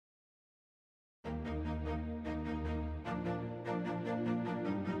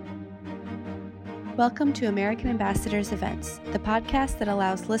Welcome to American Ambassadors Events, the podcast that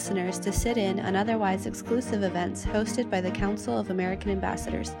allows listeners to sit in on otherwise exclusive events hosted by the Council of American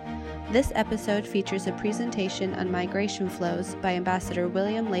Ambassadors. This episode features a presentation on migration flows by Ambassador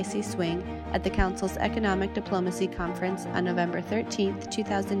William Lacey Swing at the Council's Economic Diplomacy Conference on November 13,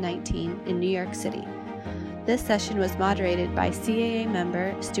 2019 in New York City. This session was moderated by CAA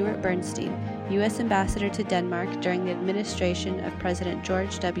member Stuart Bernstein, U.S. Ambassador to Denmark during the administration of President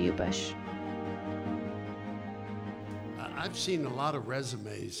George W. Bush. I've seen a lot of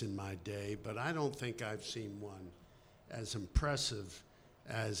resumes in my day, but I don't think I've seen one as impressive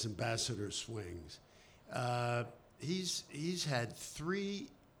as Ambassador Swing's. He's had 3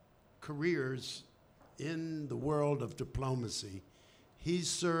 careers in the world of diplomacy. He's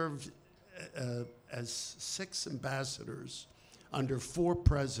served as 6 ambassadors under 4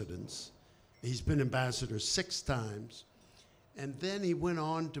 presidents. He's been ambassador 6 times. And then he went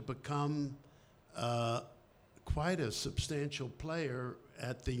on to become quite a substantial player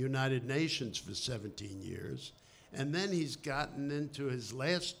at the United Nations for 17 years. And then he's gotten into his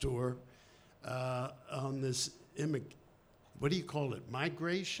last tour on this, what do you call it,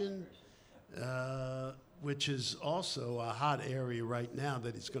 migration? Which is also a hot area right now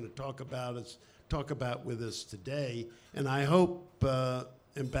that he's going to talk about with us today. And I hope,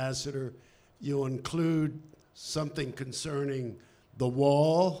 Ambassador, you'll include something concerning the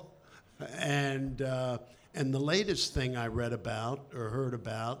wall and the latest thing I read about or heard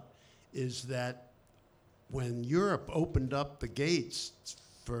about is that when Europe opened up the gates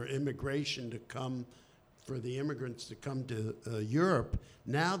for immigration to come, for the immigrants to come to Europe,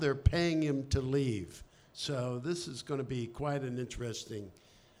 now they're paying him to leave. So this is going to be quite an interesting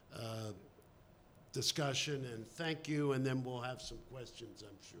discussion, and thank you, and then we'll have some questions,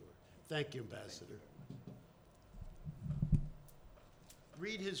 I'm sure. Thank you, Ambassador.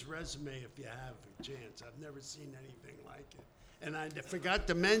 Read his resume if you have a chance. I've never seen anything like it. And I forgot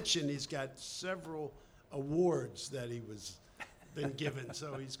to mention he's got several awards that he was been given.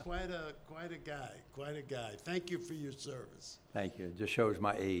 So he's quite a guy. Thank you for your service. Thank you. It just shows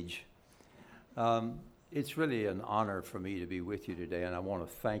my age. It's really an honor for me to be with you today, and I want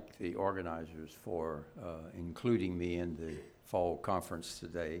to thank the organizers for including me in the fall conference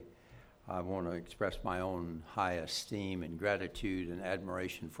today. I want to express my own high esteem and gratitude and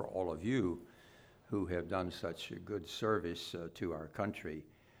admiration for all of you who have done such a good service to our country.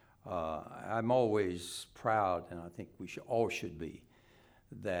 I'm always proud, and I think we all should be,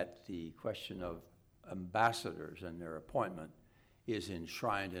 that the question of ambassadors and their appointment is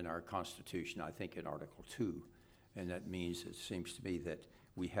enshrined in our Constitution, I think in Article 2. And that means, it seems to me, that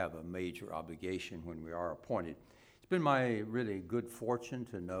we have a major obligation when we are appointed. It's been my really good fortune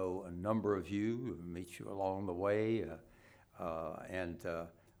to know a number of you, meet you along the way, and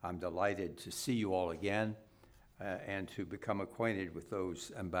I'm delighted to see you all again and to become acquainted with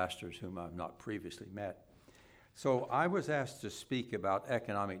those ambassadors whom I've not previously met. So I was asked to speak about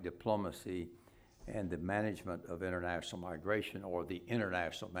economic diplomacy and the management of international migration, or the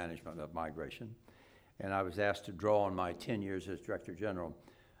international management of migration. And I was asked to draw on my 10 years as Director General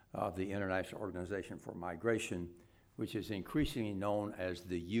of the International Organization for Migration, which is increasingly known as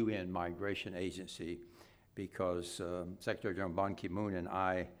the UN Migration Agency, because Secretary General Ban Ki-moon and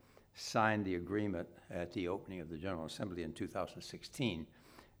I signed the agreement at the opening of the General Assembly in 2016,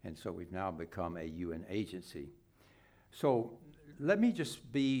 and so we've now become a UN agency. So let me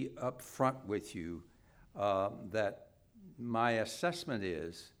just be up front with you that my assessment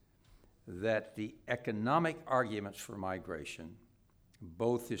is that the economic arguments for migration,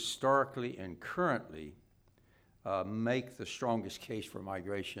 both historically and currently, make the strongest case for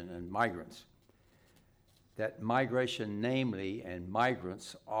migration and migrants. That migration, namely, and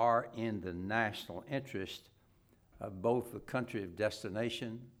migrants are in the national interest of both the country of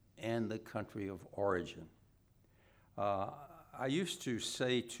destination and the country of origin. I used to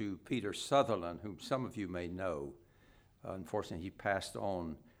say to Peter Sutherland, whom some of you may know, unfortunately he passed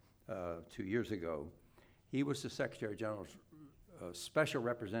on 2 years ago. He was the Secretary General's Special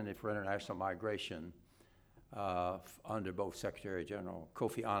Representative for International Migration under both Secretary General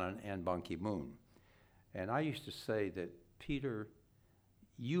Kofi Annan and Ban Ki-moon. And I used to say that, Peter,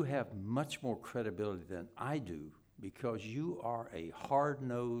 you have much more credibility than I do because you are a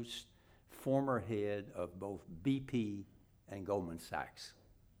hard-nosed former head of both BP and Goldman Sachs.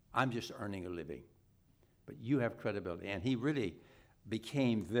 I'm just earning a living, but you have credibility. And he really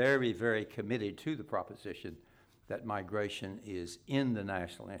became very, very committed to the proposition that migration is in the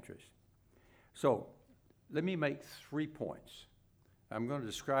national interest. So let me make 3 points. I'm going to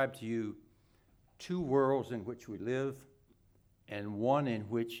describe to you 2 worlds in which we live and one in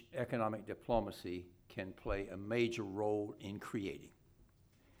which economic diplomacy can play a major role in creating.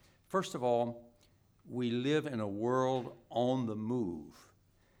 First of all, we live in a world on the move.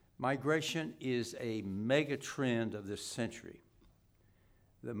 Migration is a mega trend of this century.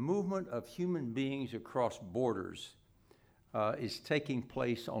 The movement of human beings across borders is taking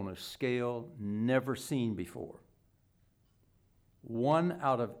place on a scale never seen before. 1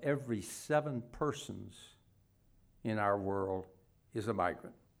 out of every 7 persons in our world is a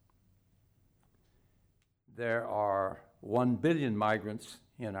migrant. There are 1 billion migrants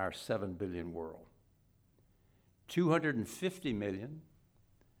in our 7 billion world. 250 million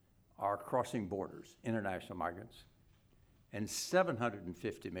are crossing borders, international migrants, and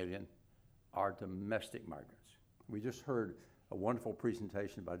 750 million are domestic migrants. We just heard a wonderful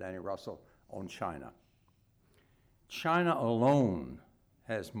presentation by Danny Russell on China. China alone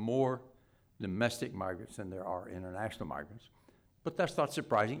has more domestic migrants than there are international migrants, but that's not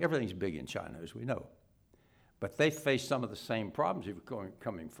surprising. Everything's big in China, as we know. But they face some of the same problems. If you're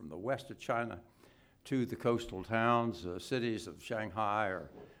coming from the west of China to the coastal towns, cities of Shanghai or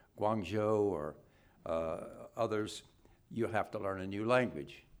Guangzhou or others, you'll have to learn a new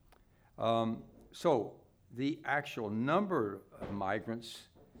language. So the actual number of migrants,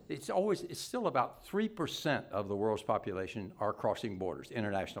 it's still about 3% of the world's population are crossing borders,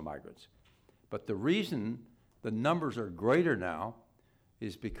 international migrants. But the reason the numbers are greater now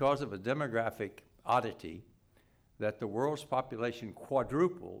is because of a demographic oddity that the world's population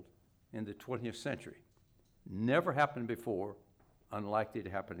quadrupled in the 20th century. Never happened before, unlikely to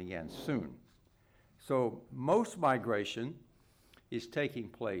happen again soon. So most migration is taking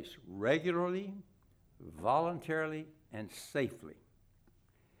place regularly, voluntarily, and safely.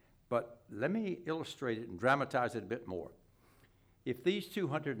 But let me illustrate it and dramatize it a bit more. If these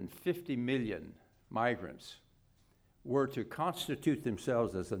 250 million migrants were to constitute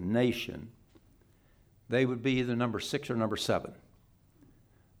themselves as a nation, they would be either number 6 or number 7.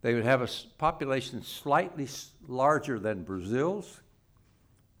 They would have a population slightly larger than Brazil's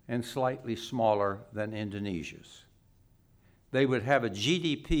and slightly smaller than Indonesia's. They would have a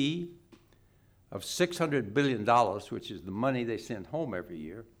GDP of $600 billion, which is the money they send home every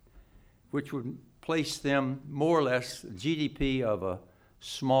year, which would place them more or less GDP of a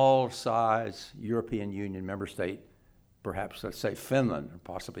small-size European Union member state, perhaps, let's say, Finland or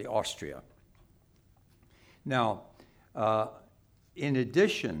possibly Austria. Now, in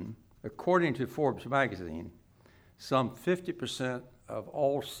addition, according to Forbes magazine, some 50% of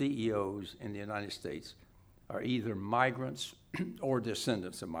all CEOs in the United States are either migrants or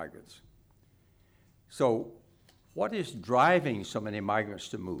descendants of migrants. So what is driving so many migrants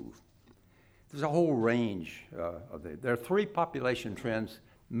to move? There's a whole range of them. There are 3 population trends,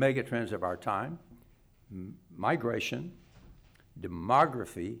 mega trends of our time: migration,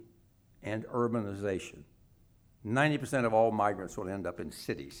 demography, and urbanization. 90% of all migrants will end up in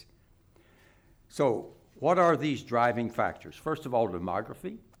cities. So what are these driving factors? First of all,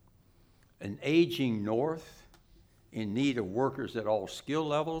 demography, an aging North in need of workers at all skill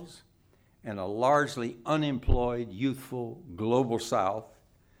levels, and a largely unemployed, youthful global South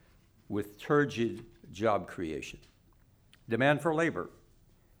with turgid job creation. Demand for labor.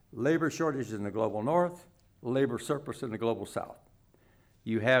 Labor shortages in the global North, labor surplus in the global South.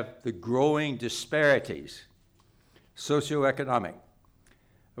 You have the growing disparities, socioeconomic.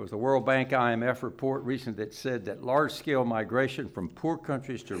 There was a World Bank IMF report recently that said that large-scale migration from poor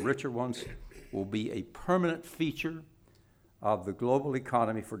countries to richer ones will be a permanent feature of the global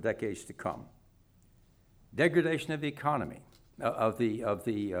economy for decades to come. Degradation of the economy, of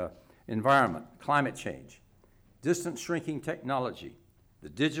the environment, climate change, distance shrinking technology, the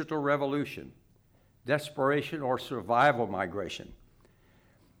digital revolution, desperation or survival migration,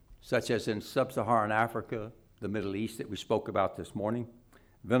 such as in sub-Saharan Africa, the Middle East that we spoke about this morning,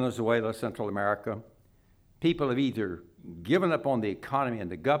 Venezuela, Central America. People have either given up on the economy and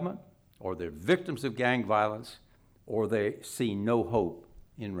the government, or they're victims of gang violence, or they see no hope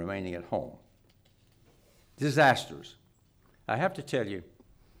in remaining at home. Disasters. I have to tell you,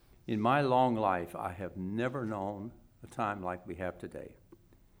 in my long life, I have never known a time like we have today.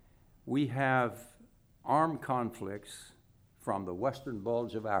 We have armed conflicts from the western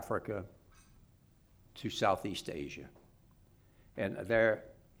bulge of Africa to Southeast Asia. And there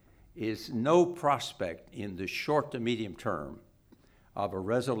is no prospect in the short to medium term of a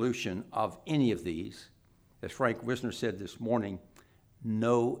resolution of any of these. As Frank Wisner said this morning,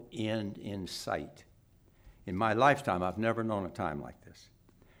 no end in sight. In my lifetime, I've never known a time like this.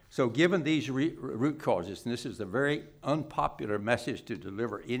 So given these root causes, and this is a very unpopular message to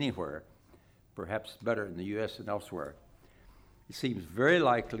deliver anywhere, perhaps better in the U.S. than elsewhere, it seems very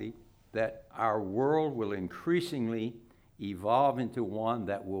likely that our world will increasingly evolve into one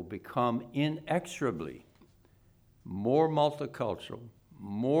that will become inexorably more multicultural,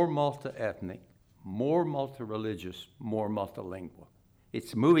 more multi-ethnic, more multi-religious, more multilingual.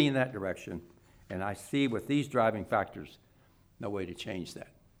 It's moving in that direction, and I see with these driving factors no way to change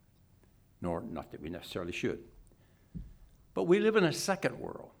that, nor not that we necessarily should. But we live in a second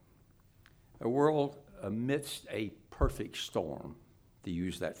world, a world amidst a perfect storm, to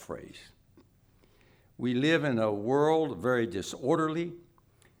use that phrase. We live in a world very disorderly,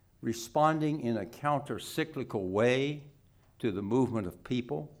 responding in a counter-cyclical way to the movement of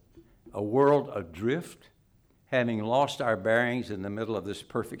people, a world adrift, having lost our bearings in the middle of this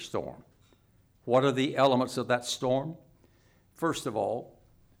perfect storm. What are the elements of that storm? First of all,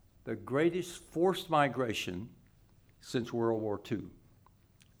 the greatest forced migration since World War II.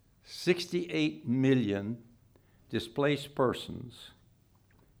 68 million displaced persons,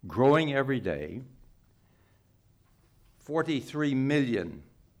 growing every day, 43 million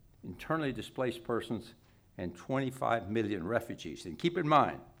internally displaced persons, and 25 million refugees. And keep in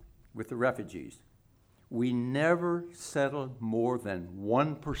mind, with the refugees, we never settled more than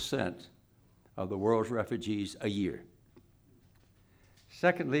 1% of the world's refugees a year.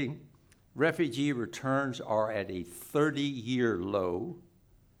 Secondly, refugee returns are at a 30-year low.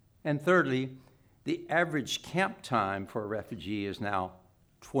 And thirdly, the average camp time for a refugee is now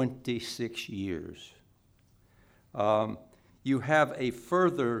 26 years. You have a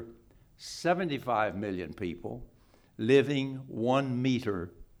further 75 million people living 1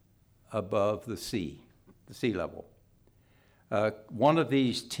 meter above the sea level. One of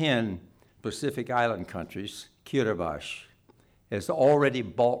these 10 Pacific Island countries, Kiribati, has already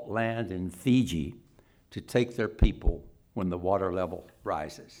bought land in Fiji to take their people when the water level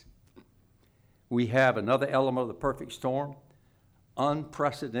rises. We have another element of the perfect storm,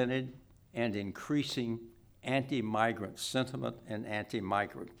 unprecedented and increasing anti-migrant sentiment and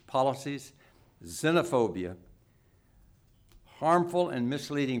anti-migrant policies, xenophobia, harmful and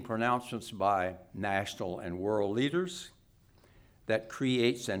misleading pronouncements by national and world leaders that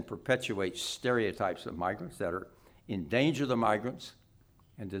creates and perpetuates stereotypes of migrants that are endanger the migrants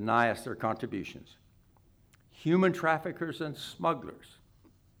and deny us their contributions. Human traffickers and smugglers.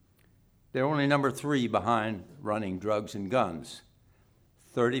 They're only number 3 behind running drugs and guns.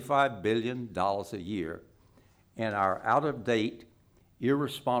 $35 billion a year. And our out-of-date,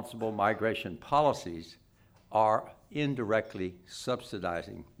 irresponsible migration policies are indirectly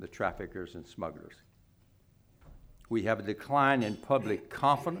subsidizing the traffickers and smugglers. We have a decline in public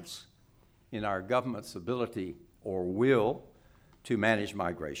confidence in our government's ability or will to manage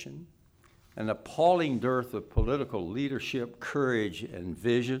migration, an appalling dearth of political leadership, courage, and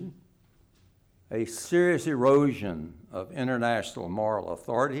vision, a serious erosion of international moral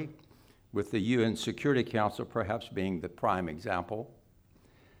authority, with the UN Security Council perhaps being the prime example,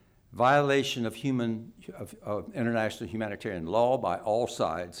 violation of international humanitarian law by all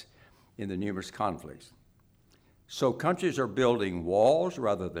sides in the numerous conflicts. So countries are building walls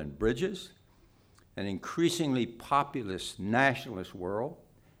rather than bridges, an increasingly populist nationalist world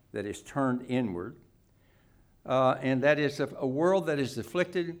that is turned inward, and that is a world that is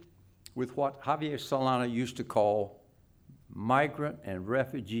afflicted with what Javier Solana used to call migrant and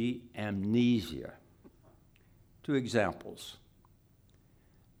refugee amnesia. 2 examples.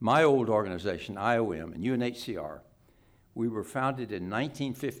 My old organization, IOM, and UNHCR, we were founded in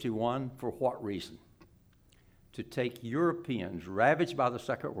 1951 for what reason? To take Europeans ravaged by the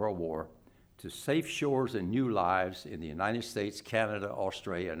Second World War to safe shores and new lives in the United States, Canada,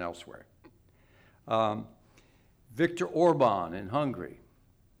 Australia, and elsewhere. Viktor Orban in Hungary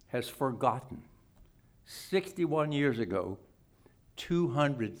has forgotten 61 years ago,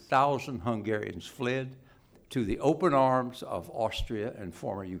 200,000 Hungarians fled to the open arms of Austria and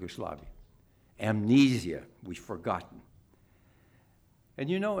former Yugoslavia. Amnesia, we've forgotten. And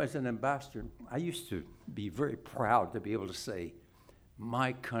you know, as an ambassador, I used to be very proud to be able to say,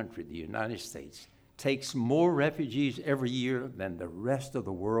 my country, the United States, takes more refugees every year than the rest of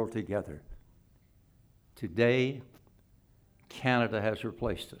the world together. Today, Canada has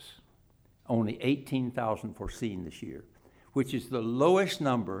replaced us. Only 18,000 foreseen this year, which is the lowest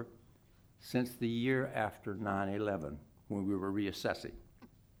number since the year after 9/11, when we were reassessing.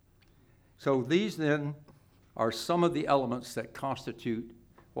 So these then are some of the elements that constitute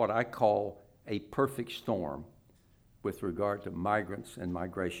what I call a perfect storm with regard to migrants and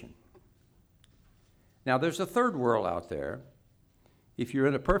migration. Now, there's a third world out there. If you're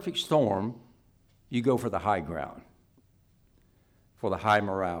in a perfect storm, you go for the high ground, for the high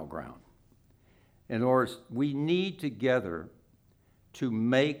morale ground. In other words, we need together to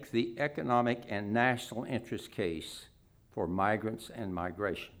make the economic and national interest case for migrants and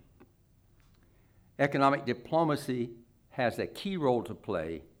migration. Economic diplomacy has a key role to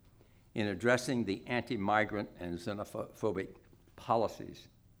play in addressing the anti-migrant and xenophobic policies.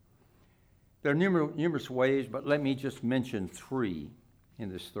 There are numerous ways, but let me just mention three in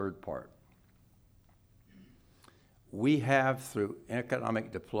this third part. We have, through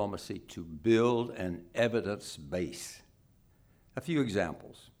economic diplomacy, to build an evidence base. A few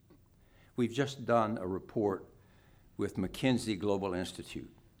examples. We've just done a report with McKinsey Global Institute.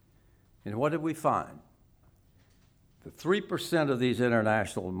 And what did we find? The 3% of these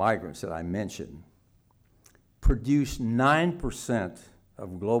international migrants that I mentioned produce 9%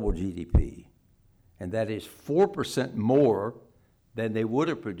 of global GDP, and that is 4% more than they would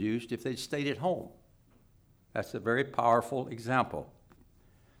have produced if they'd stayed at home. That's a very powerful example.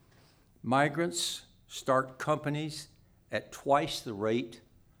 Migrants start companies at twice the rate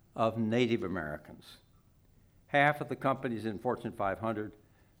of Native Americans. Half of the companies in Fortune 500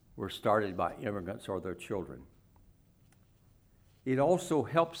 were started by immigrants or their children. It also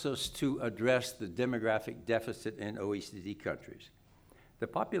helps us to address the demographic deficit in OECD countries. The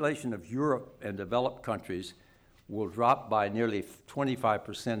population of Europe and developed countries will drop by nearly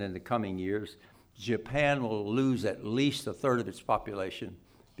 25% in the coming years. Japan will lose at least a third of its population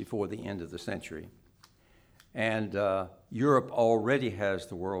before the end of the century. And Europe already has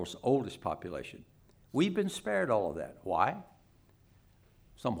the world's oldest population. We've been spared all of that. Why?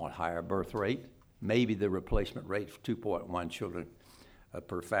 Somewhat higher birth rate, maybe the replacement rate of 2.1 children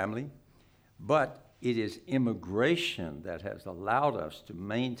per family. But it is immigration that has allowed us to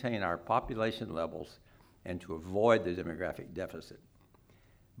maintain our population levels and to avoid the demographic deficit.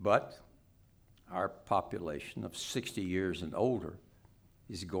 But our population of 60 years and older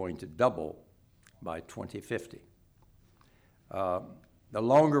is going to double by 2050. The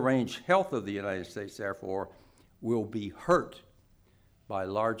longer-range health of the United States, therefore, will be hurt by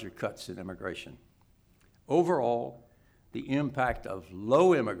larger cuts in immigration. Overall, the impact of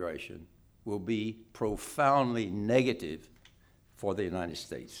low immigration will be profoundly negative for the United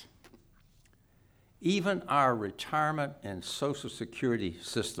States. Even our retirement and Social Security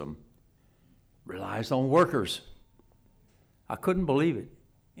system relies on workers. I couldn't believe it.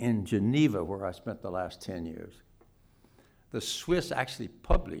 In Geneva, where I spent the last 10 years, the Swiss actually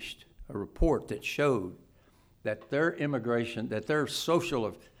published a report that showed that their immigration, that their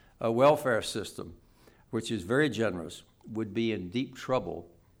social welfare system, which is very generous, would be in deep trouble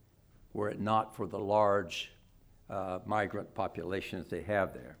were it not for the large migrant population that they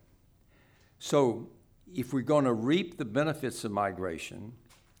have there. So if we're going to reap the benefits of migration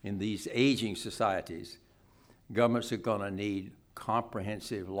in these aging societies, governments are going to need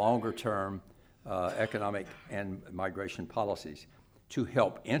comprehensive, longer-term economic and migration policies to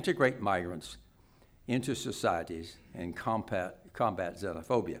help integrate migrants into societies and combat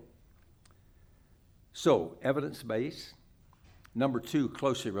xenophobia. So, evidence-based. Number two,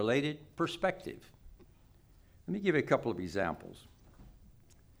 closely related, perspective. Let me give you a couple of examples.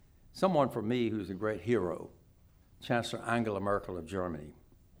 Someone for me who's a great hero, Chancellor Angela Merkel of Germany,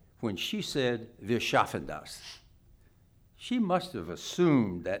 when she said, "Wir schaffen das," she must have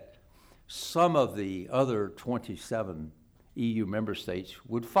assumed that some of the other 27 EU member states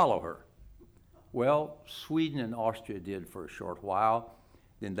would follow her. Well, Sweden and Austria did for a short while,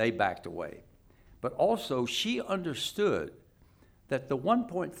 then they backed away. But also, she understood that the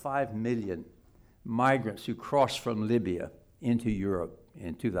 1.5 million migrants who crossed from Libya into Europe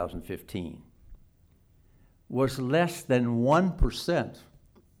in 2015 was less than 1%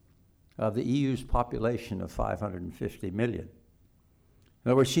 of the EU's population of 550 million.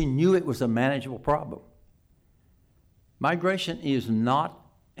 In other words, she knew it was a manageable problem. Migration is not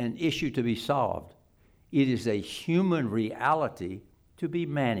an issue to be solved. It is a human reality to be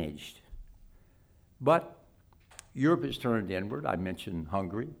managed. But Europe has turned inward. I mentioned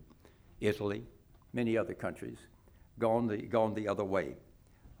Hungary, Italy, many other countries, gone the other way.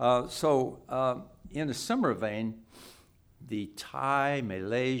 In a similar vein, the Thai,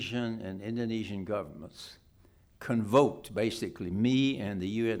 Malaysian, and Indonesian governments convoked basically me and the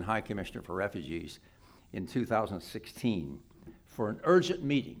UN High Commissioner for Refugees in 2016 for an urgent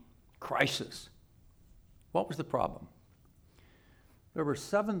meeting, crisis. What was the problem? There were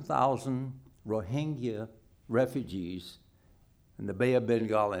 7,000 Rohingya refugees in the Bay of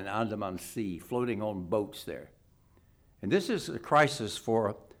Bengal and Andaman Sea floating on boats there. And this is a crisis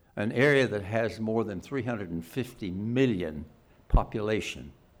for an area that has more than 350 million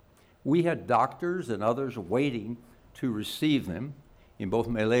population. We had doctors and others waiting to receive them in both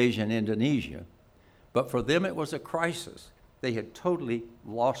Malaysia and Indonesia, but for them it was a crisis. They had totally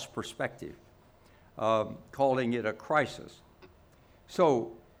lost perspective, calling it a crisis.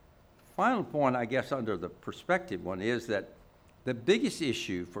 So, final point, I guess, under the perspective one is that the biggest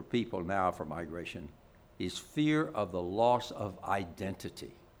issue for people now for migration is fear of the loss of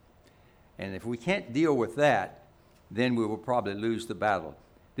identity. And if we can't deal with that, then we will probably lose the battle.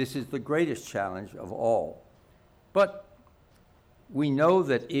 This is the greatest challenge of all. But we know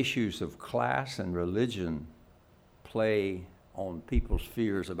that issues of class and religion play on people's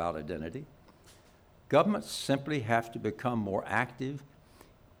fears about identity. Governments simply have to become more active.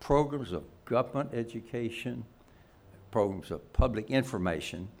 Programs of government education, programs of public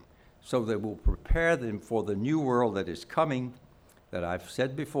information, so that we'll prepare them for the new world that is coming, that I've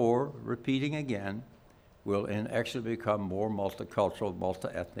said before, repeating again, will inexorably become more multicultural,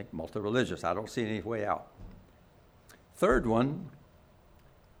 multi-ethnic, multi-religious. I don't see any way out. Third one,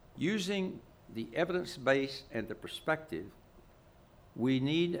 using the evidence base and the perspective, we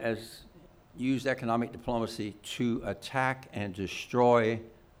need use economic diplomacy to attack and destroy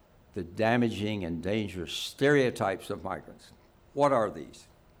the damaging and dangerous stereotypes of migrants. What are these?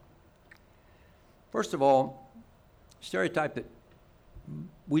 First of all, stereotype that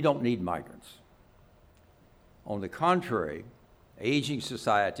we don't need migrants. On the contrary, aging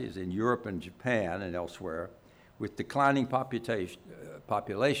societies in Europe and Japan and elsewhere with declining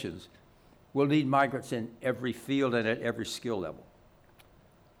populations will need migrants in every field and at every skill level.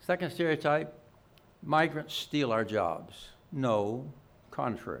 Second stereotype, migrants steal our jobs. No,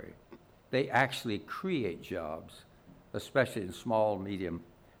 contrary. They actually create jobs, especially in small, medium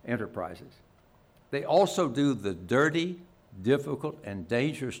enterprises. They also do the dirty, difficult, and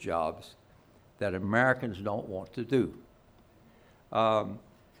dangerous jobs that Americans don't want to do.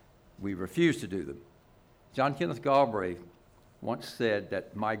 We refuse to do them. John Kenneth Galbraith once said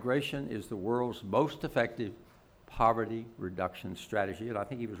that migration is the world's most effective poverty reduction strategy, and I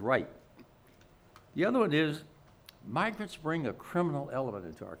think he was right. The other one is migrants bring a criminal element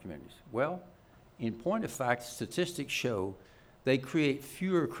into our communities. Well, in point of fact, statistics show they create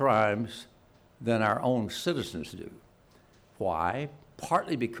fewer crimes than our own citizens do. Why?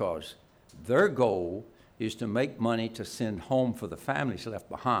 Partly because their goal is to make money to send home for the families left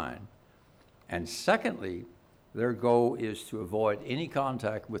behind. And secondly, their goal is to avoid any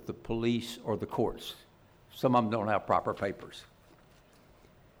contact with the police or the courts. Some of them don't have proper papers.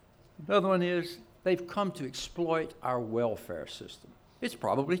 Another one is they've come to exploit our welfare system. It's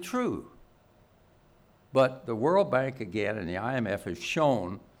probably true. But the World Bank again and the IMF have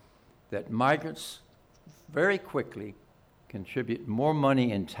shown that migrants very quickly contribute more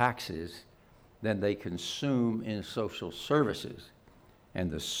money in taxes than they consume in social services. And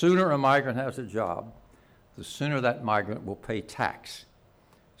the sooner a migrant has a job, the sooner that migrant will pay tax.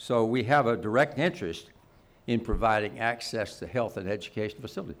 So we have a direct interest in providing access to health and education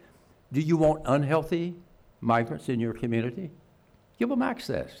facilities. Do you want unhealthy migrants in your community? Give them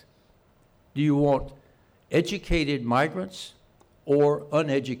access. Do you want educated migrants or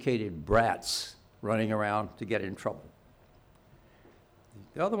uneducated brats running around to get in trouble?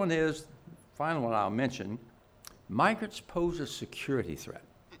 The other one is, final one I'll mention, migrants pose a security threat.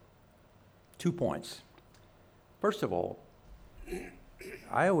 2 points. First of all,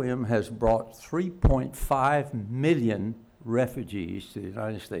 IOM has brought 3.5 million refugees to the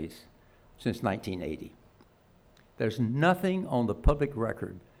United States since 1980. There's nothing on the public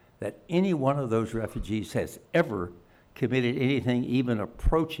record that any one of those refugees has ever committed anything even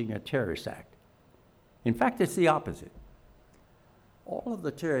approaching a terrorist act. In fact, it's the opposite. All of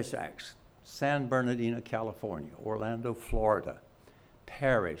the terrorist acts, San Bernardino, California, Orlando, Florida,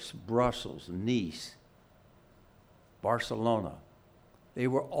 Paris, Brussels, Nice, Barcelona, they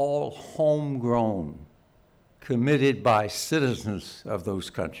were all homegrown, committed by citizens of those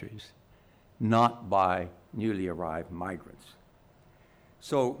countries, not by newly arrived migrants.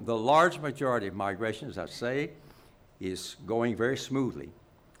 So the large majority of migration, as I say, is going very smoothly,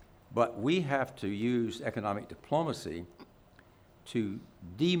 but we have to use economic diplomacy to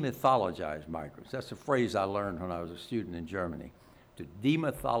demythologize migrants. That's a phrase I learned when I was a student in Germany, to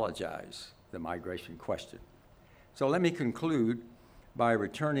demythologize the migration question. So let me conclude by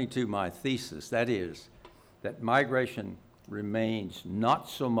returning to my thesis, that is, that migration remains not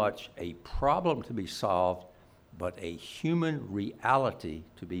so much a problem to be solved, but a human reality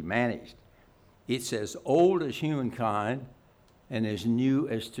to be managed. It's as old as humankind and as new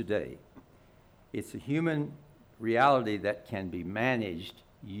as today. It's a human reality that can be managed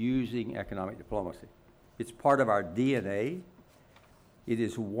using economic diplomacy. It's part of our DNA. It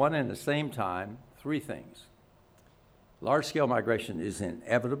is one and the same time, three things. Large-scale migration is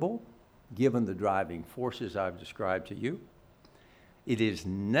inevitable, given the driving forces I've described to you. It is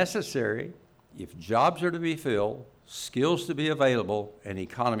necessary if jobs are to be filled, skills to be available, and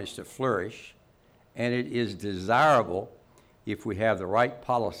economies to flourish, and it is desirable if we have the right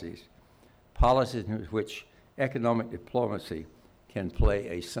policies in which economic diplomacy can play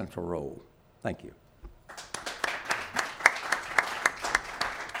a central role. Thank you.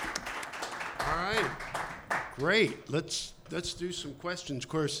 All right, great. Let's do some questions. Of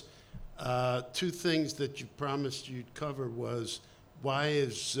course, two things that you promised you'd cover was why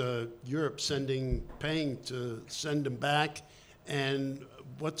is Europe paying to send them back, and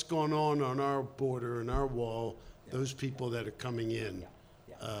what's going on our border and our wall, those people that are coming in.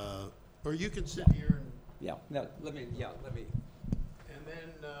 Or you can sit here and. Yeah. No, let me. And then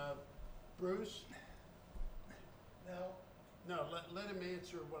Bruce. No, let him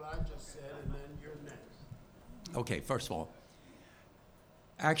answer what I just said, and then you're next. Okay. First of all,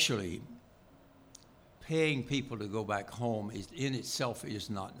 actually, paying people to go back home in itself is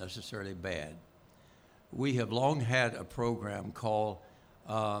not necessarily bad. We have long had a program called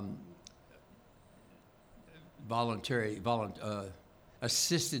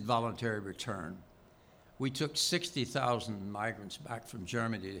assisted voluntary return. We took 60,000 migrants back from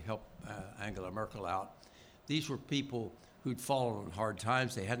Germany to help Angela Merkel out. These were people who'd fallen on hard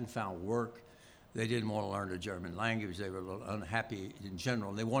times. They hadn't found work. They didn't want to learn the German language. They were a little unhappy in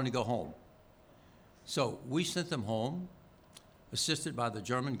general, and they wanted to go home. So we sent them home, assisted by the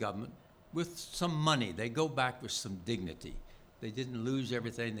German government, with some money. They go back with some dignity. They didn't lose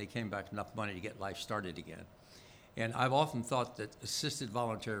everything. They came back with enough money to get life started again. And I've often thought that assisted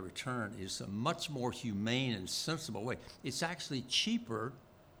voluntary return is a much more humane and sensible way. It's actually cheaper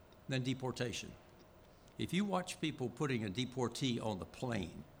than deportation. If you watch people putting a deportee on the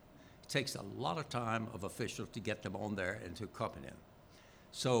plane, it takes a lot of time of officials to get them on there and to accompany them.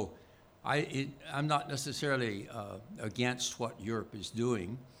 So I'm not necessarily against what Europe is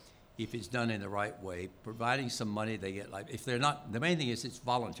doing if it's done in the right way, providing some money they get life. If they're not, the main thing is it's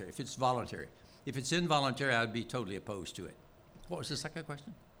voluntary. If it's voluntary. If it's involuntary, I'd be totally opposed to it. What was the second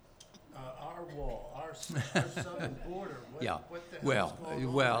question? Our wall, our southern border. What the Well, hell's going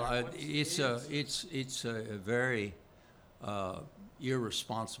on there? it's a very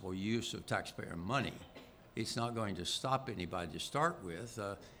irresponsible use of taxpayer money. It's not going to stop anybody to start with.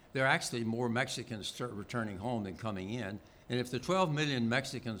 There are actually more Mexicans returning home than coming in. And if the 12 million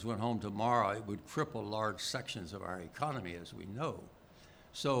Mexicans went home tomorrow, it would cripple large sections of our economy, as we know.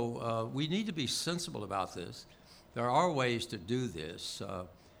 So we need to be sensible about this. There are ways to do this.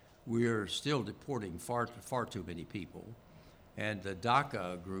 We're still deporting far too many people. And the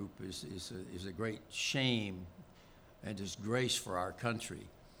DACA group is a great shame and disgrace for our country.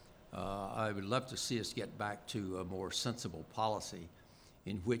 I would love to see us get back to a more sensible policy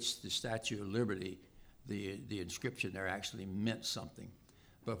in which the Statue of Liberty, the inscription there actually meant something.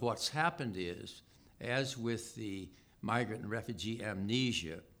 But what's happened is, as with the migrant and refugee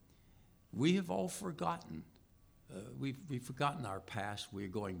amnesia, we have all forgotten. We've forgotten our past. We're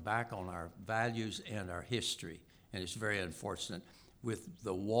going back on our values and our history, and it's very unfortunate, with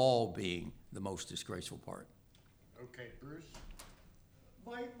the wall being the most disgraceful part. Okay, Bruce?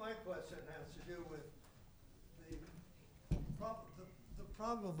 My question has to do with the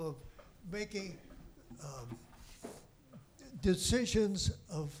problem of making decisions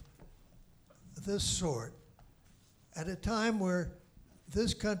of this sort at a time where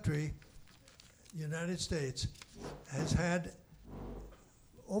this country, United States, has had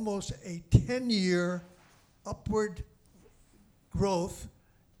almost a 10-year upward growth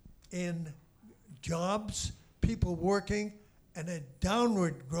in jobs, people working, and a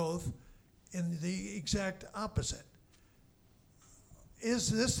downward growth in the exact opposite. Is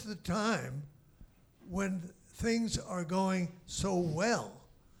this the time when things are going so well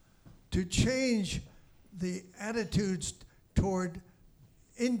to change the attitudes toward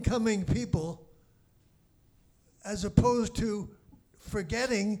incoming people as opposed to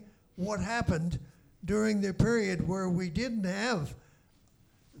forgetting what happened during the period where we didn't have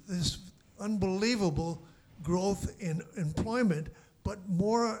this unbelievable growth in employment, but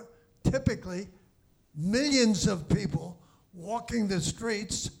more typically millions of people walking the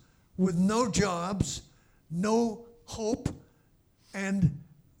streets with no jobs, no hope, and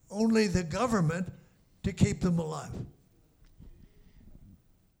only the government to keep them alive?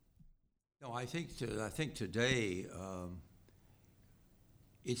 No, I think today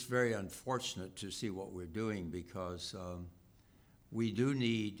it's very unfortunate to see what we're doing because we do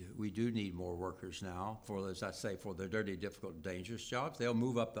need more workers now for, as I say, for the dirty, difficult, dangerous jobs. They'll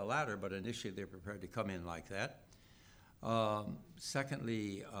move up the ladder, but initially they're prepared to come in like that.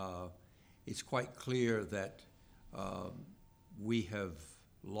 Secondly, it's quite clear that we have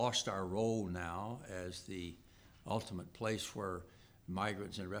lost our role now as the ultimate place where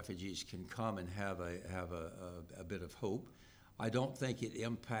migrants and refugees can come and have a bit of hope. I don't think it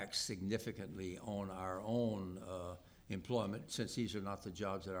impacts significantly on our own employment, since these are not the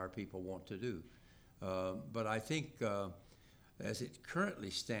jobs that our people want to do. But I think as it currently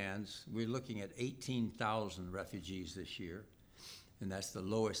stands, we're looking at 18,000 refugees this year, and that's the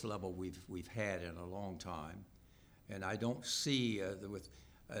lowest level we've had in a long time. And I don't see with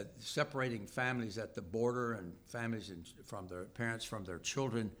separating families at the border and families from their parents from their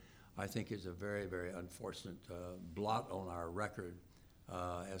children, I think is a very, very unfortunate blot on our record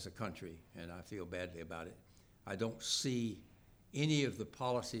as a country, and I feel badly about it. I don't see any of the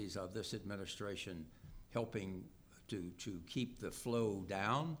policies of this administration helping to keep the flow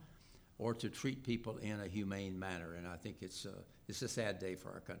down or to treat people in a humane manner, and I think it's a sad day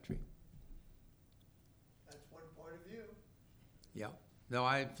for our country. That's one point of view. Yeah. No,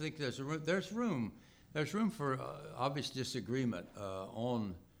 I think there's room for obvious disagreement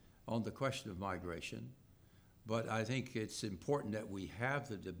on the question of migration, but I think it's important that we have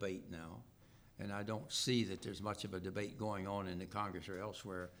the debate now, and I don't see that there's much of a debate going on in the Congress or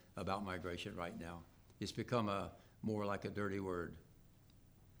elsewhere about migration right now. It's become more like a dirty word.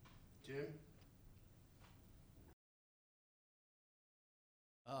 Jim?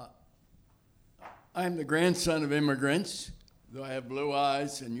 I'm the grandson of immigrants, though I have blue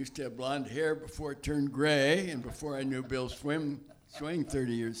eyes and used to have blonde hair before it turned gray and before I knew Bill Swing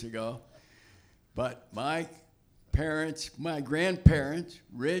 30 years ago. But my parents, my grandparents,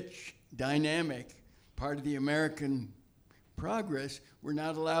 rich, dynamic, part of the American progress, were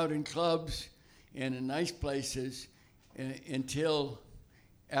not allowed in clubs and in nice places until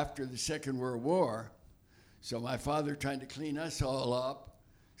after the Second World War. So my father, trying to clean us all up,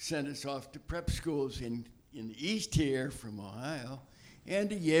 sent us off to prep schools in the East here from Ohio, and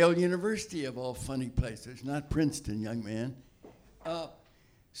to Yale University, of all funny places, not Princeton, young man.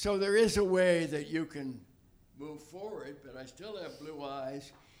 So there is a way that you can move forward, but I still have blue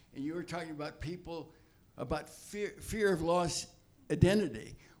eyes, and you were talking about people, about fear of lost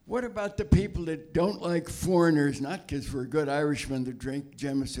identity. What about the people that don't like foreigners, not because we're good Irishmen that drink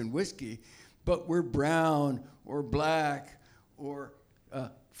Jameson whiskey, but we're brown or black or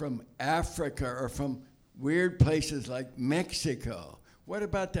from Africa or from weird places like Mexico? What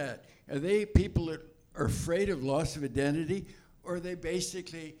about that? Are they people that are afraid of loss of identity, or are they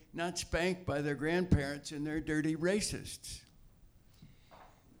basically not spanked by their grandparents and they're dirty racists?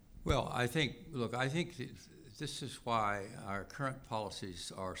 Well, I think this is why our current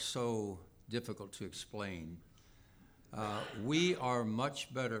policies are so difficult to explain. We are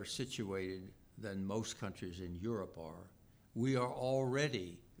much better situated than most countries in Europe are. We are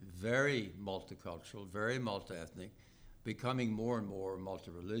already very multicultural, very multi-ethnic, becoming more and more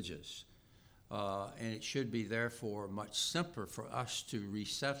multi-religious. And it should be, therefore, much simpler for us to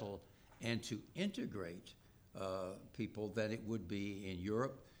resettle and to integrate people than it would be in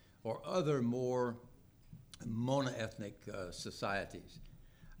Europe or other more monoethnic societies.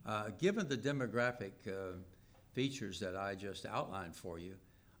 Given the demographic features that I just outlined for you,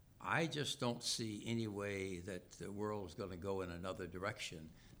 I just don't see any way that the world is going to go in another direction.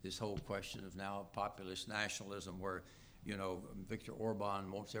 This whole question of now populist nationalism, where Viktor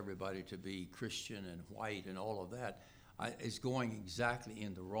Orban wants everybody to be Christian and white and all of that, is going exactly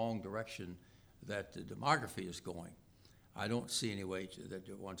in the wrong direction that the demography is going. I don't see any way that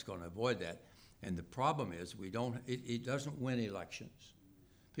one's going to avoid that. And the problem is it doesn't win elections.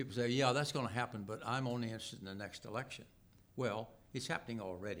 People say, yeah, that's going to happen, but I'm only interested in the next election. Well, it's happening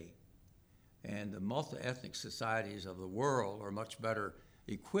already. And the multi-ethnic societies of the world are much better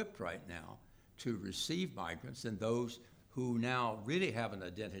equipped right now to receive migrants than those who now really have an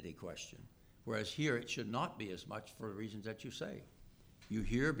identity question. Whereas here it should not be as much for the reasons that you say. You're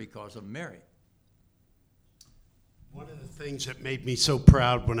here because of merit. One of the things that made me so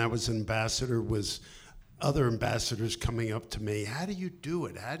proud when I was an ambassador was other ambassadors coming up to me. How do you do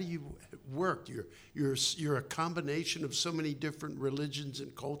it? How do you work? You're a combination of so many different religions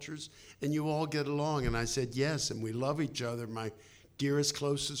and cultures, and you all get along. And I said, yes, and we love each other. My dearest,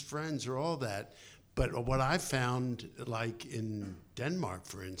 closest friends are all that. But what I found, like in Denmark,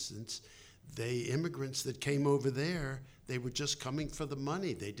 for instance, immigrants that came over there, they were just coming for the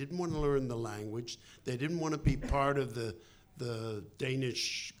money. They didn't want to learn the language. They didn't want to be part of the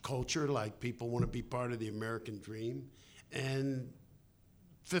Danish culture, like people want to be part of the American dream. And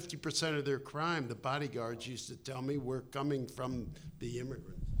 50% of their crime, the bodyguards used to tell me, were coming from the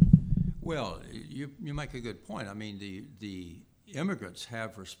immigrants. Well, you make a good point. I mean, the immigrants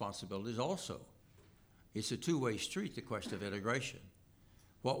have responsibilities also. It's a two-way street, the question of integration.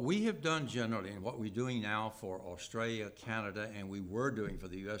 What we have done generally, and what we're doing now for Australia, Canada, and we were doing for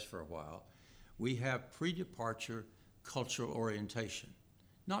the U.S. for a while, we have pre-departure cultural orientation.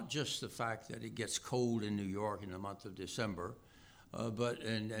 Not just the fact that it gets cold in New York in the month of December,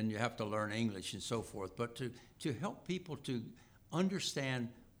 and you have to learn English and so forth, but to help people to understand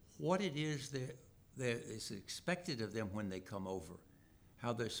what it is that is expected of them when they come over,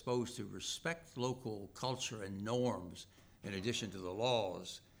 how they're supposed to respect local culture and norms in addition to the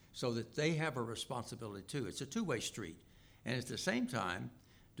laws, so that they have a responsibility too. It's a two-way street. And at the same time,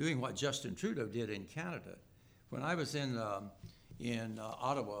 doing what Justin Trudeau did in Canada. When I was in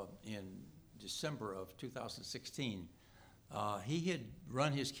Ottawa in December of 2016, he had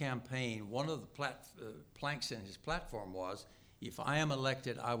run his campaign. One of the planks in his platform was, if I am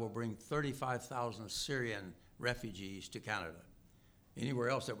elected, I will bring 35,000 Syrian refugees to Canada. Anywhere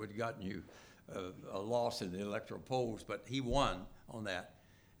else that would have gotten you a loss in the electoral polls, but he won on that.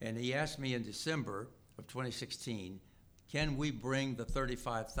 And he asked me in December of 2016, can we bring the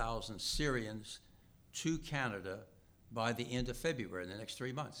 35,000 Syrians to Canada by the end of February, in the next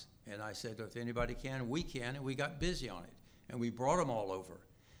 3 months? And I said, if anybody can, we can, and we got busy on it. And we brought them all over.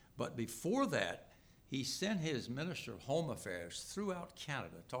 But before that, he sent his Minister of Home Affairs throughout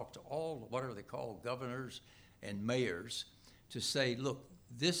Canada, talked to all, whatever they call, governors and mayors, to say, look,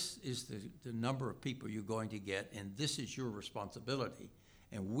 this is the number of people you're going to get, and this is your responsibility.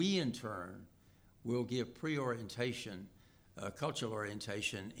 And we, in turn, will give pre-orientation, cultural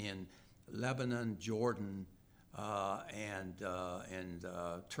orientation in Lebanon, Jordan, and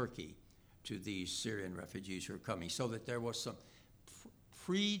Turkey to these Syrian refugees who are coming, so that there was some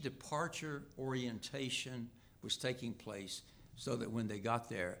pre-departure orientation was taking place, so that when they got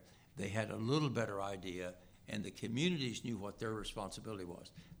there, they had a little better idea, and the communities knew what their responsibility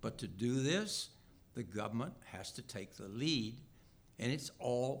was. But to do this, the government has to take the lead, and it's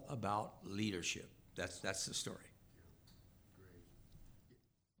all about leadership. That's the story.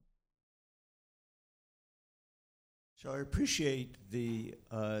 So I appreciate the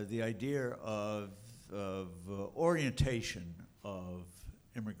idea of orientation of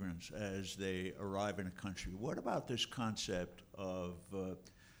immigrants as they arrive in a country. What about this concept of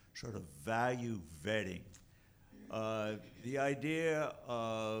sort of value vetting? The idea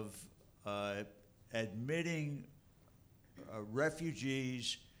of admitting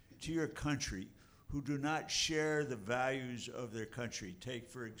refugees to your country who do not share the values of their country. Take,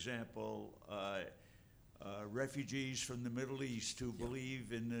 for example, refugees from the Middle East who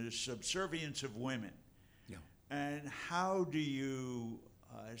believe in the subservience of women. Yeah. And how do you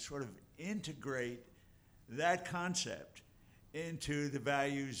sort of integrate that concept into the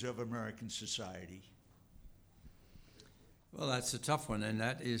values of American society? Well, that's a tough one, and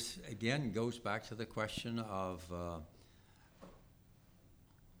that is, again, goes back to the question of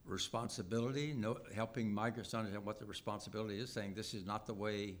responsibility, helping migrants understand what the responsibility is, saying this is not the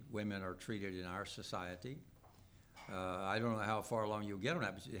way women are treated in our society. I don't know how far along you'll get on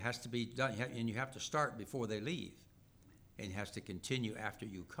that, but it has to be done, and you have to start before they leave, and it has to continue after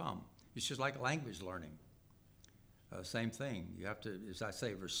you come. It's just like language learning. Same thing. You have to, as I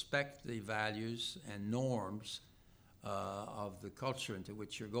say, respect the values and norms of the culture into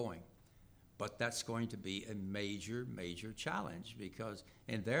which you're going. But that's going to be a major, major challenge, because,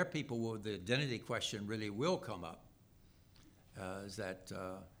 and there people will, the identity question really will come up, is that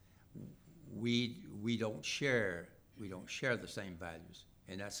we don't share the same values,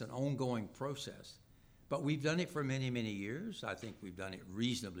 and that's an ongoing process. But we've done it for many, many years. I think we've done it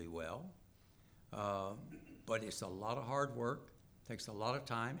reasonably well. But it's a lot of hard work, takes a lot of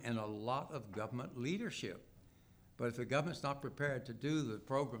time, and a lot of government leadership. But if the government's not prepared to do the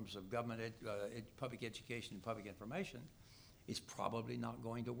programs of government public education and public information, it's probably not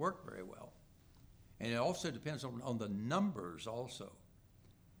going to work very well. And it also depends on the numbers also.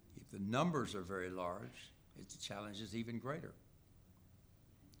 If the numbers are very large, the challenge is even greater.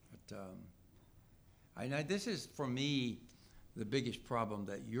 But this is, for me, the biggest problem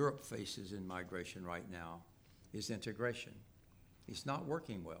that Europe faces in migration right now is integration. It's not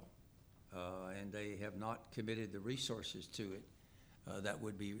working well. And they have not committed the resources to it that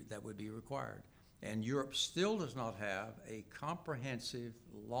would be required. And Europe still does not have a comprehensive,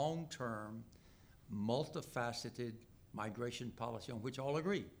 long-term, multifaceted migration policy on which all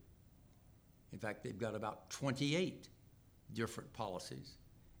agree. In fact, they've got about 28 different policies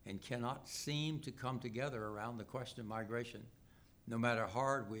and cannot seem to come together around the question of migration, no matter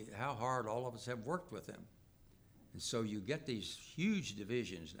how hard all of us have worked with them. And so you get these huge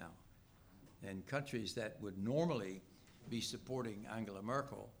divisions now. And countries that would normally be supporting Angela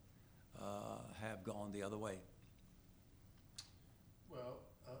Merkel have gone the other way. Well,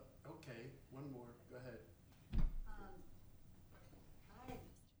 okay, one more, go ahead.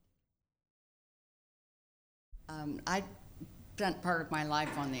 I spent part of my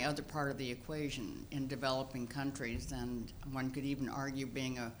life on the other part of the equation in developing countries, and one could even argue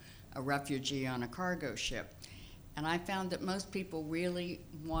being a refugee on a cargo ship. And I found that most people really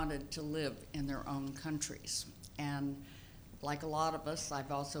wanted to live in their own countries. And like a lot of us,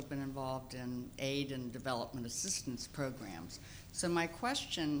 I've also been involved in aid and development assistance programs. So my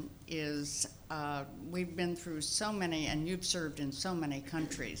question is, we've been through so many, and you've served in so many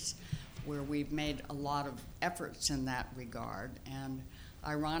countries where we've made a lot of efforts in that regard. And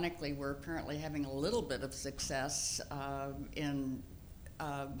ironically, we're apparently having a little bit of success in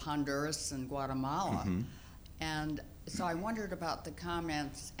Honduras and Guatemala. Mm-hmm. And so I wondered about the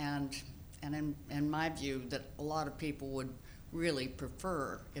comments, and in my view, that a lot of people would really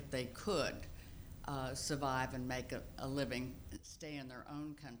prefer, if they could, survive and make a living, stay in their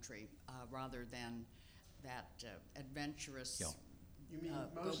own country, rather than that adventurous. Yeah. You mean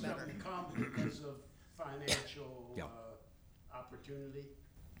go most of better. them come because of financial Yeah. opportunity?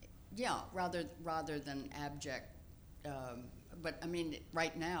 Yeah, rather than abject. But I mean,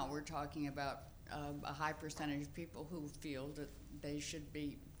 right now we're talking about a high percentage of people who feel that they should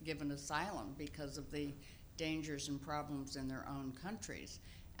be given asylum because of the dangers and problems in their own countries.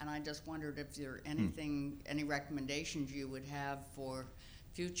 And I just wondered if there any recommendations you would have for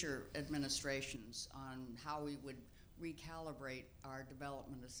future administrations on how we would recalibrate our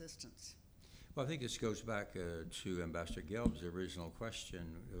development assistance. Well, I think this goes back to Ambassador Gelb's original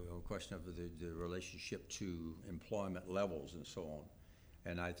question of the relationship to employment levels and so on.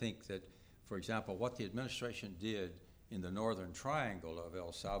 And I think that, for example, what the administration did in the Northern Triangle of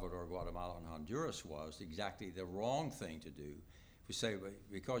El Salvador, Guatemala, and Honduras was exactly the wrong thing to do. If we say,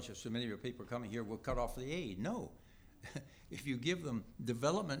 because so many of your people are coming here, we'll cut off the aid. No. If you give them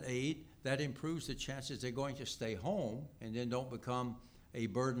development aid, that improves the chances they're going to stay home and then don't become a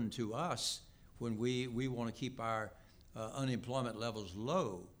burden to us when we want to keep our unemployment levels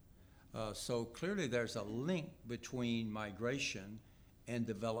low. So clearly there's a link between migration and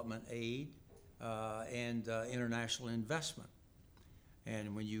development aid and international investment.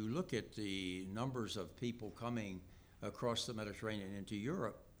 And when you look at the numbers of people coming across the Mediterranean into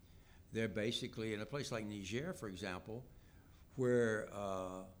Europe, they're basically in a place like Niger, for example, where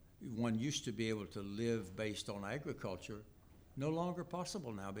one used to be able to live based on agriculture, no longer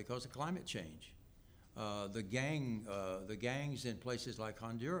possible now because of climate change. The gangs in places like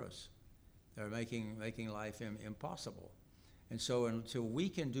Honduras are making life impossible. And so until we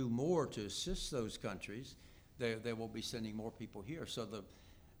can do more to assist those countries, they will be sending more people here. So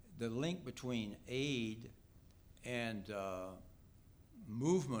the link between aid and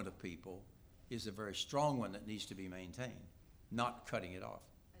movement of people is a very strong one that needs to be maintained, not cutting it off.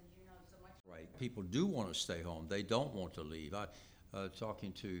 And you know so much. Right. People do want to stay home. They don't want to leave.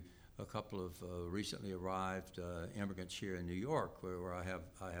 Talking to a couple of recently arrived immigrants here in New York, where I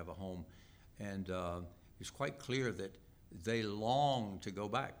have a home, and it's quite clear that they long to go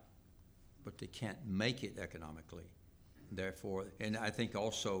back, but they can't make it economically. Therefore, and I think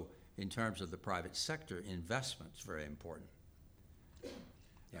also in terms of the private sector, investment's very important.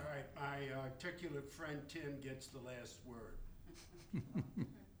 Yeah. All right, my articulate friend Tim gets the last word. I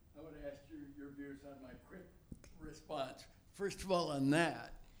would ask your views on my quick response. First of all, on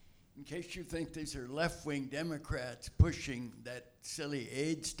that, in case you think these are left-wing Democrats pushing that silly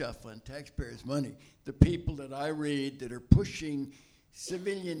aid stuff on taxpayers' money, the people that I read that are pushing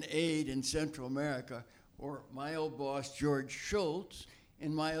civilian aid in Central America, or my old boss, George Shultz,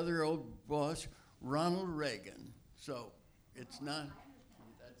 and my other old boss, Ronald Reagan. So it's not,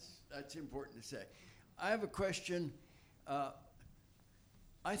 that's important to say. I have a question.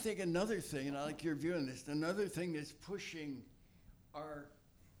 I think another thing, and I like your view on this, another thing that's pushing our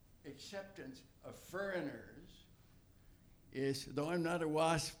acceptance of foreigners is, though I'm not a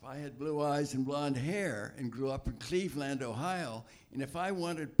WASP, I had blue eyes and blonde hair and grew up in Cleveland, Ohio, and if I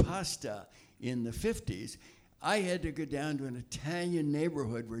wanted pasta in the 50s, I had to go down to an Italian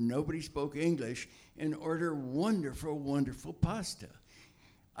neighborhood where nobody spoke English and order wonderful, wonderful pasta.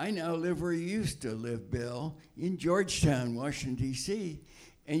 I now live where you used to live, Bill, in Georgetown, Washington, D.C.,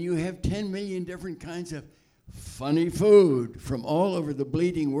 and you have 10 million different kinds of funny food from all over the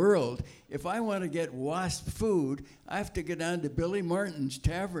bleeding world. If I want to get WASP food, I have to go down to Billy Martin's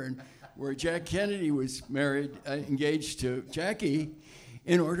Tavern, where Jack Kennedy was married, engaged to Jackie,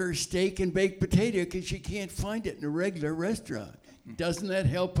 and order a steak and baked potato because you can't find it in a regular restaurant. Doesn't that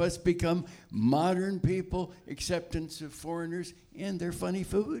help us become modern people, acceptance of foreigners and their funny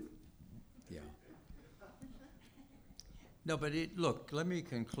food? No, but look, let me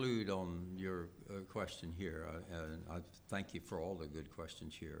conclude on your question here. And I thank you for all the good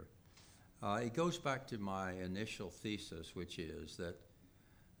questions here. It goes back to my initial thesis, which is that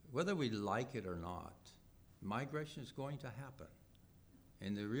whether we like it or not, migration is going to happen.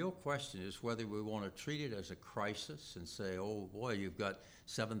 And the real question is whether we want to treat it as a crisis and say, oh boy, you've got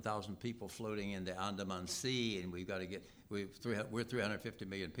 7,000 people floating in the Andaman Sea and we're 350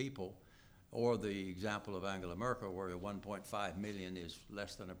 million people, or the example of Angela Merkel where 1.5 million is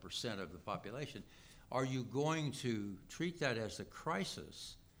less than 1% of the population. Are you going to treat that as a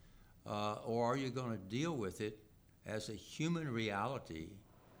crisis or are you going to deal with it as a human reality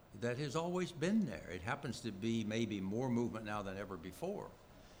that has always been there? It happens to be maybe more movement now than ever before.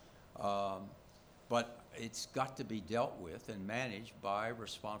 But it's got to be dealt with and managed by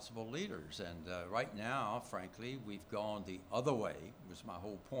responsible leaders. And right now, frankly, we've gone the other way, was my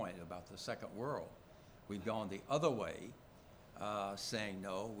whole point about the second world. We've gone the other way, saying,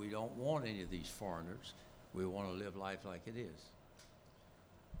 no, we don't want any of these foreigners. We want to live life like it is.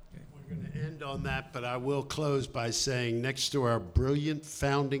 We're going to end on that, but I will close by saying next to our brilliant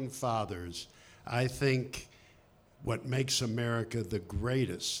founding fathers, I think what makes America the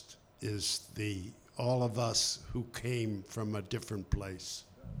greatest is all of us who came from a different place.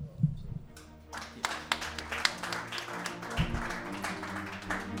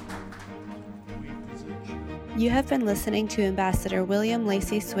 You have been listening to Ambassador William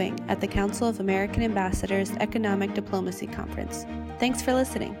Lacey Swing at the Council of American Ambassadors Economic Diplomacy Conference. Thanks for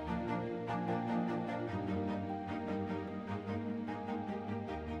listening.